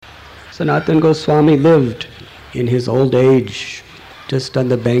Sanatana Goswami lived in his old age just on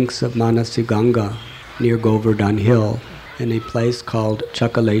the banks of Manasiganga near Govardhan Hill in a place called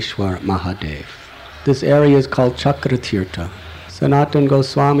Chakaleshwar Mahadev. This area is called Chakratirtha. Sanatana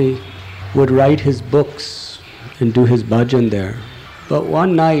Goswami would write his books and do his bhajan there. But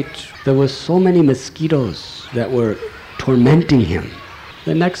one night there were so many mosquitoes that were tormenting him.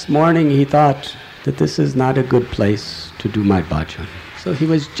 The next morning he thought that this is not a good place to do my bhajan. So he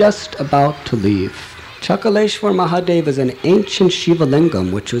was just about to leave. Chakaleshwar Mahadev is an ancient Shiva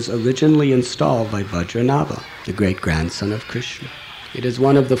Lingam which was originally installed by Vajranava, the great-grandson of Krishna. It is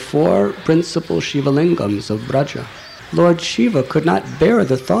one of the 4 principal Shiva Lingams of Braja. Lord Shiva could not bear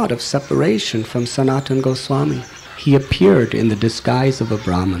the thought of separation from Sanatana Goswami. He appeared in the disguise of a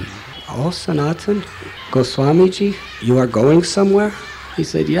Brahmin. "Oh, Sanatana Goswamiji, you are going somewhere?" He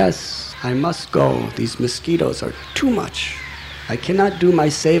said, "Yes, I must go. These mosquitoes are too much. I cannot do my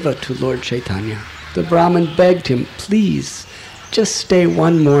seva to Lord Chaitanya." The Brahmin begged him, "Please, just stay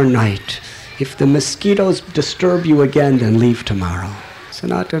one more night. If the mosquitoes disturb you again, then leave tomorrow."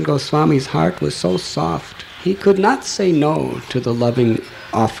 Sanatana Goswami's heart was so soft, he could not say no to the loving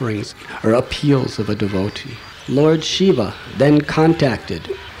offerings or appeals of a devotee. Lord Shiva then contacted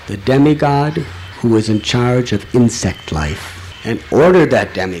the demigod who was in charge of insect life and ordered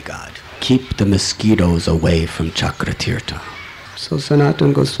that demigod keep the mosquitoes away from Chakratirtha. So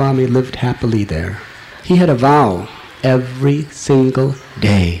Sanatana Goswami lived happily there. He had a vow every single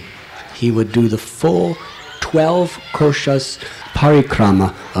day. He would do the full 12 koshas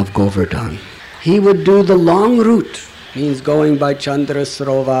parikrama of Govardhan. He would do the long route, means going by Chandra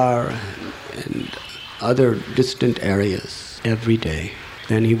Sarovar and other distant areas every day.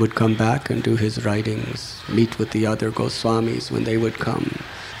 Then he would come back and do his writings, meet with the other Goswamis when they would come.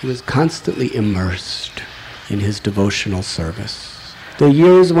 He was constantly immersed in his devotional service. The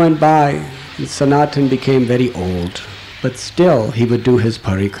years went by and Sanatan became very old, but still he would do his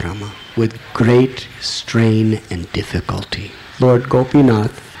parikrama with great strain and difficulty. Lord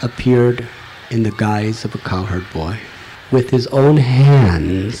Gopinath appeared in the guise of a cowherd boy. With his own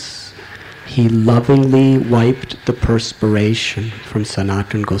hands, he lovingly wiped the perspiration from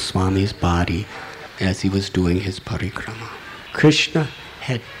Sanatana Goswami's body as he was doing his parikrama. Krishna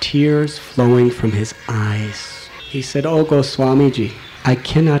had tears flowing from his eyes. He said, "Oh Goswamiji, I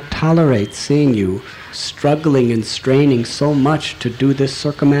cannot tolerate seeing you struggling and straining so much to do this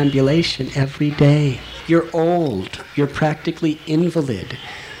circumambulation every day. You're old, you're practically invalid.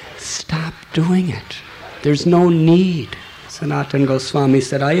 Stop doing it. There's no need." Sanatana Goswami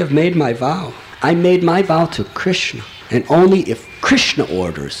said, "I have made my vow. I made my vow to Krishna, and only if Krishna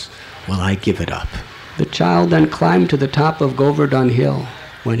orders will I give it up." The child then climbed to the top of Govardhan Hill.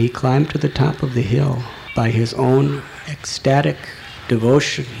 When he climbed to the top of the hill, by his own ecstatic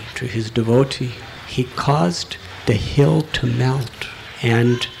devotion to his devotee, he caused the hill to melt,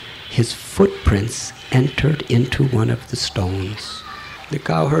 and his footprints entered into one of the stones. The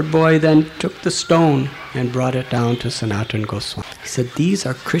cowherd boy then took the stone and brought it down to Sanatana Goswami. He said, "These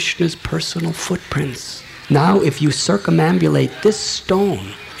are Krishna's personal footprints. Now if you circumambulate this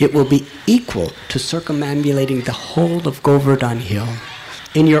stone, it will be equal to circumambulating the whole of Govardhan Hill.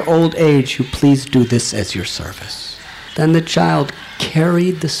 In your old age, you please do this as your service." Then the child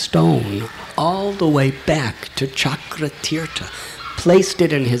carried the stone all the way back to Chakratirtha, placed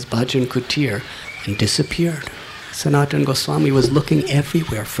it in his bhajan kutir, and disappeared. Sanatana Goswami was looking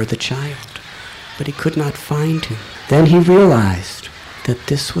everywhere for the child, but he could not find him. Then he realized that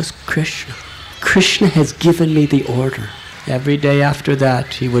this was Krishna. Krishna has given me the order. Every day after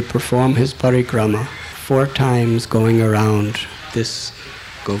that, he would perform his parikrama 4 times going around this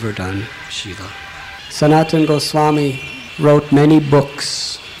Govardhan Shiva. Sanatana Goswami wrote many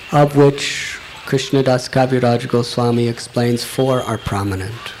books, of which Krishnadas Kaviraj Goswami explains 4 are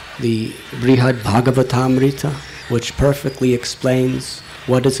prominent. The Brihad Bhagavatamrita, which perfectly explains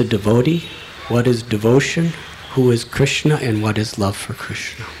what is a devotee, what is devotion, who is Krishna, and what is love for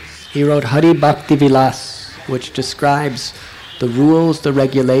Krishna. He wrote Hari Bhakti Vilas, which describes the rules, the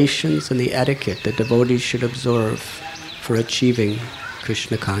regulations, and the etiquette that devotees should observe for achieving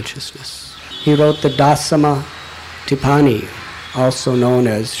Krishna consciousness. He wrote the Dasama Tipani, also known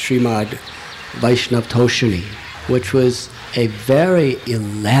as Srimad Vaishnav Toshani, which was a very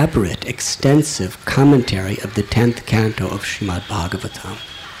elaborate, extensive commentary of the 10th canto of Srimad Bhagavatam.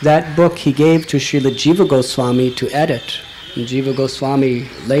 That book he gave to Srila Jiva Goswami to edit. And Jiva Goswami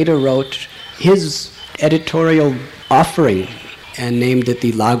later wrote his editorial offering and named it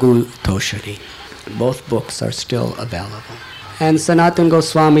the Lagu Toshani. Both books are still available. And Sanatana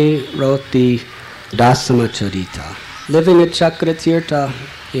Goswami wrote the Dasama Charita. Living at Chakratirtha,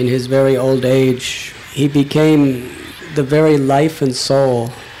 in his very old age, he became the very life and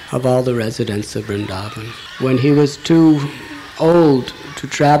soul of all the residents of Vrindavan. When he was too old to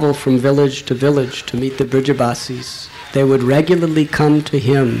travel from village to meet the Brijabasis, they would regularly come to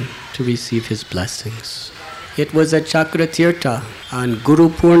him to receive his blessings. It was at Chakratirtha on Guru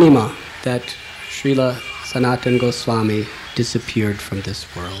Purnima that Srila Sanatana Goswami disappeared from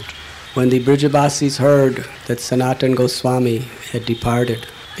this world. When the Brijabasis heard that Sanatana Goswami had departed,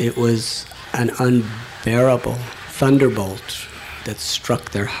 it was an unbearable thunderbolt that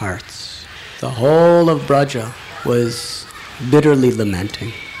struck their hearts. The whole of Braja was bitterly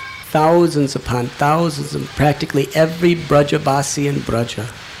lamenting. Thousands upon thousands, and practically every Brajabasi in Braja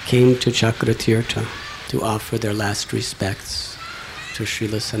came to Chakratirtha to offer their last respects to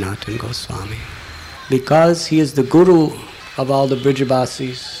Srila Sanatana Goswami. Because he is the Guru of all the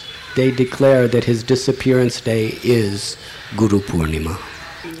Brijabasis, they declare that his disappearance day is Guru Purnima.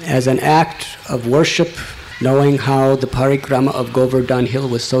 As an act of worship, knowing how the parikrama of Govardhan Hill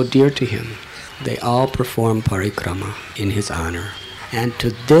was so dear to him, they all perform parikrama in his honor. And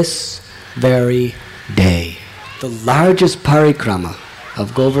to this very day, the largest parikrama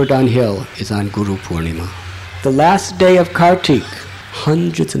of Govardhan Hill is on Guru Purnima. The last day of Kartik,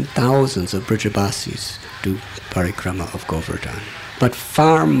 hundreds and thousands of Brijabasis do parikrama of Govardhan. But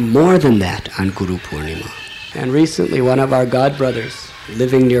far more than that on Guru Purnima. And recently one of our godbrothers,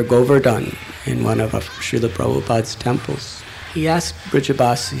 living near Govardhan in one of Srila Prabhupada's temples, he asked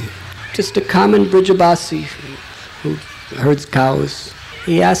Brijabasi, just a common Brijabasi who herds cows,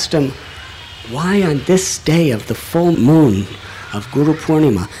 he asked him, why on this day of the full moon of Guru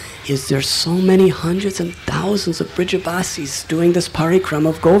Purnima is there so many hundreds and thousands of Brijabasis doing this parikrama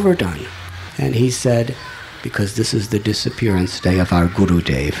of Govardhan? And he said, because this is the disappearance day of our Guru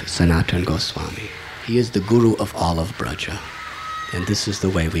Dev, Sanatana Goswami. He is the Guru of all of Braja. And this is the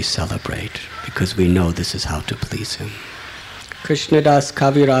way we celebrate, because we know this is how to please him. Krishnadas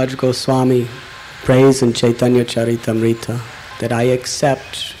Kaviraj Goswami prays in Chaitanya Charitamrita that I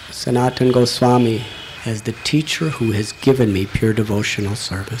accept Sanatana Goswami as the teacher who has given me pure devotional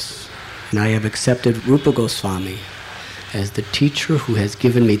service. And I have accepted Rupa Goswami as the teacher who has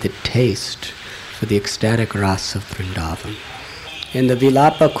given me the taste for the ecstatic rasa of Vrindavan. In the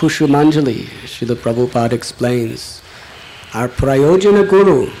Vilapa Kushumanjali, Srila Prabhupada explains, our Prayojana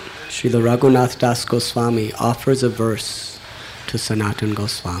Guru, Srila Raghunath Das Goswami, offers a verse to Sanatana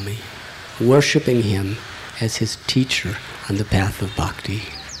Goswami, worshipping him as his teacher on the path of bhakti.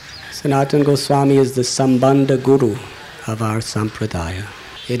 Sanatana Goswami is the Sambandha Guru of our Sampradaya.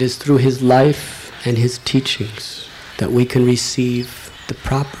 It is through his life and his teachings that we can receive the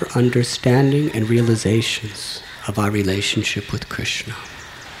proper understanding and realizations of our relationship with Krishna.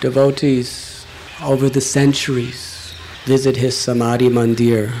 Devotees over the centuries visit his Samadhi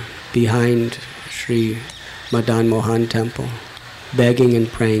Mandir behind Sri Madan Mohan Temple, begging and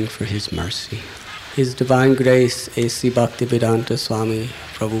praying for his mercy. His Divine Grace A.C. Bhaktivedanta Swami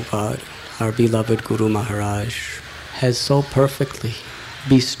Prabhupada, our beloved Guru Maharaj, has so perfectly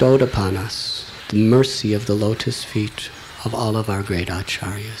bestowed upon us the mercy of the lotus feet of all of our great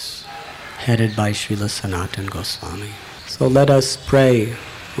acharyas, headed by Srila Sanatana Goswami. So let us pray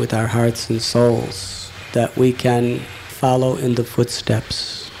with our hearts and souls that we can follow in the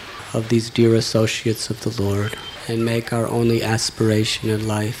footsteps of these dear associates of the Lord and make our only aspiration in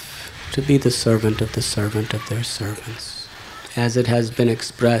life to be the servant of their servants. As it has been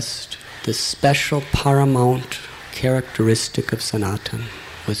expressed, the special paramount characteristic of Sanatana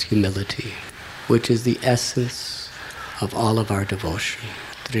was humility, which is the essence of all of our devotion.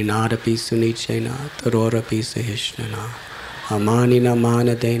 Trinadapi sunichena, tarorapi sahishnana, amanina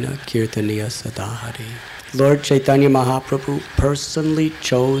manadena kirtaniya sadahari. Lord Chaitanya Mahaprabhu personally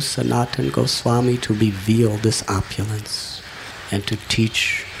chose Sanatana Goswami to reveal this opulence and to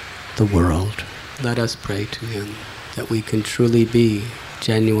teach the world. Let us pray to him that we can truly be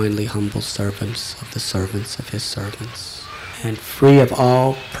genuinely humble servants of his servants, and free of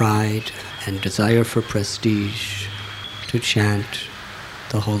all pride and desire for prestige, to chant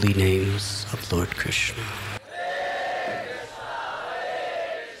the holy names of Lord Krishna.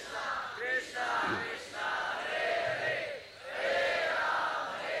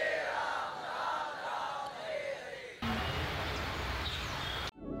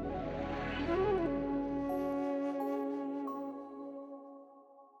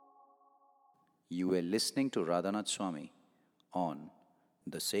 You were listening to Radhanath Swami on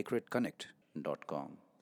thesacredconnect.com.